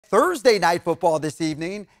Thursday night football this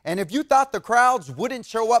evening, and if you thought the crowds wouldn't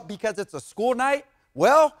show up because it's a school night,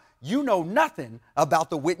 well, you know nothing about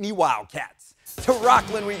the Whitney Wildcats. To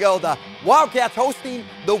Rockland we go, the Wildcats hosting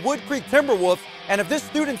the Wood Creek Timberwolves, and if this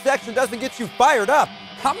student section doesn't get you fired up,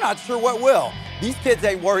 I'm not sure what will. These kids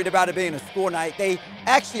ain't worried about it being a school night. They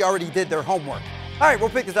actually already did their homework. All right, we'll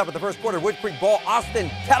pick this up at the first quarter. Wood Creek ball, Austin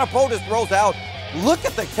Catapultus rolls out. Look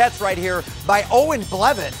at the catch right here by Owen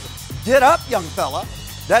Blevins. Get up, young fella.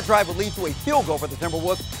 That drive would lead to a field goal for the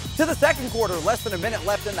Timberwolves. To the second quarter, less than a minute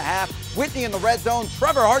left in the half. Whitney in the red zone.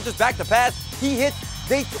 Trevor Hart is back to pass. He hits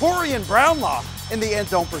Vatorian Brownlaw in the end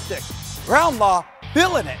zone for 6. Brownlaw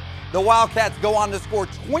feeling it. The Wildcats go on to score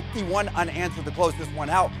 21 unanswered to close this one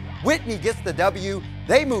out. Whitney gets the W.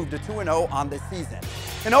 They move to 2-0 on this season.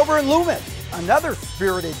 And over in Loomis, another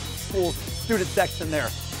spirited school student section there.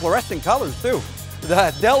 Fluorescent colors, too.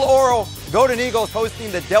 The Del Oro Golden Eagles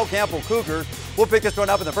hosting the Del Campo Cougars. We'll pick this one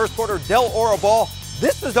up in the first quarter. Del Oro ball.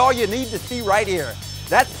 This is all you need to see right here.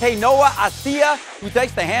 That's Keinoa Asia who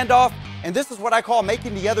takes the handoff. And this is what I call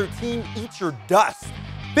making the other team eat your dust.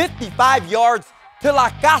 55 yards to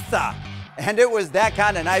La Casa. And it was that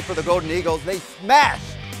kind of night for the Golden Eagles. They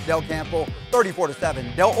smashed Del Campo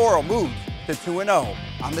 34-7. Del Oro moves to 2-0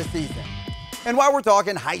 on the season. And while we're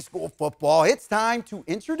talking high school football, it's time to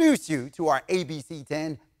introduce you to our ABC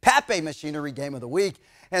 10 Pape Machinery Game of the Week.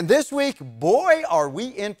 And this week, boy, are we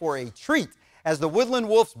in for a treat as the Woodland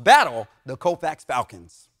Wolves battle the Colfax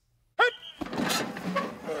Falcons.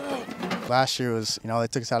 Last year was, they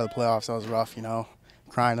took us out of the playoffs. That was rough,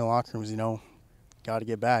 crying in the locker rooms, got to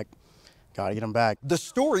get back. Got to get them back. The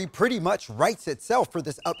story pretty much writes itself for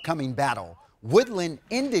this upcoming battle. Woodland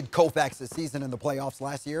ended Colfax's season in the playoffs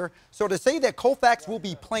last year, so to say that Colfax will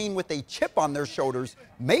be playing with a chip on their shoulders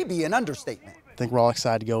may be an understatement. I think we're all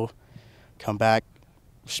excited to go, come back,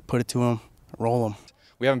 just put it to them, roll them.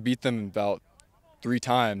 We haven't beat them about 3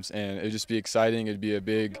 times, and it'd just be exciting. It'd be a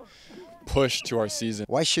big push to our season.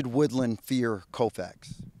 Why should Woodland fear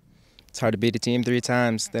Colfax? It's hard to beat a team 3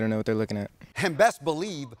 times. They don't know what they're looking at. And best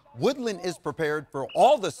believe, Woodland is prepared for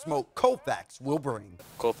all the smoke Colfax will bring.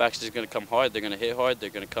 Colfax is going to come hard. They're going to hit hard. They're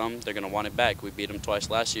going to come. They're going to want it back. We beat them twice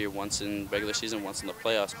last year, once in regular season, once in the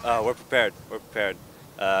playoffs. We're prepared. We're prepared.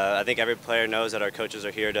 I think every player knows that our coaches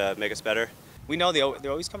are here to make us better. We know they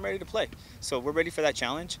always come ready to play, so we're ready for that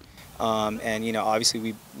challenge. And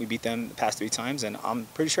obviously we beat them the past 3 times, and I'm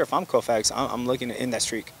pretty sure if I'm Colfax, I'm looking to end that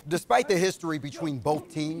streak. Despite the history between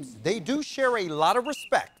both teams, they do share a lot of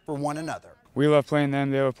respect for one another. We love playing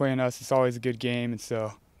them, they love playing us. It's always a good game, and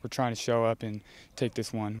so we're trying to show up and take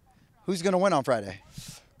this one. Who's going to win on Friday?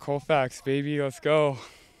 Colfax, baby, let's go.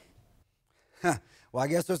 Well, I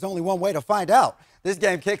guess there's only one way to find out. This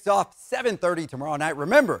game kicks off 7:30 tomorrow night.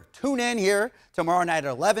 Remember, tune in here tomorrow night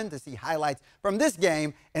at 11 to see highlights from this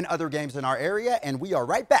game and other games in our area, and we are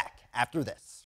right back after this.